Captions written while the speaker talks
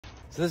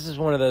So this is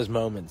one of those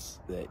moments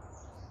that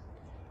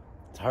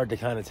it's hard to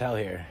kind of tell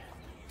here.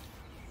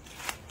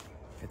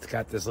 It's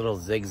got this little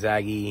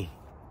zigzaggy,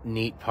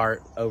 neat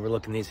part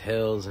overlooking these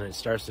hills, and it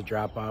starts to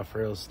drop off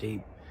real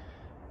steep.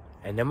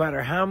 And no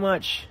matter how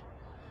much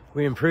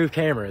we improve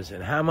cameras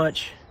and how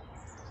much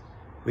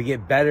we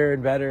get better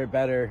and better and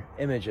better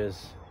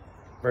images,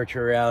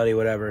 virtual reality,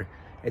 whatever,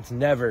 it's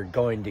never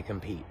going to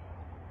compete.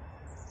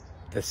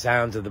 The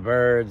sounds of the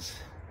birds,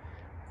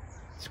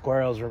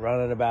 squirrels are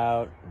running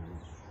about,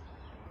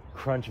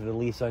 crunch of the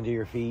leaves under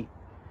your feet.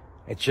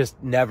 It's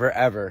just never,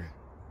 ever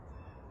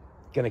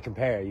going to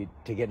compare you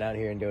to getting out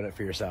here and doing it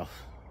for yourself.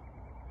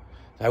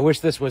 So I wish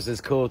this was as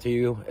cool to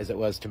you as it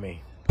was to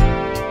me. Like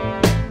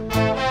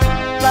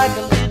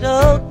a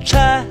little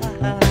child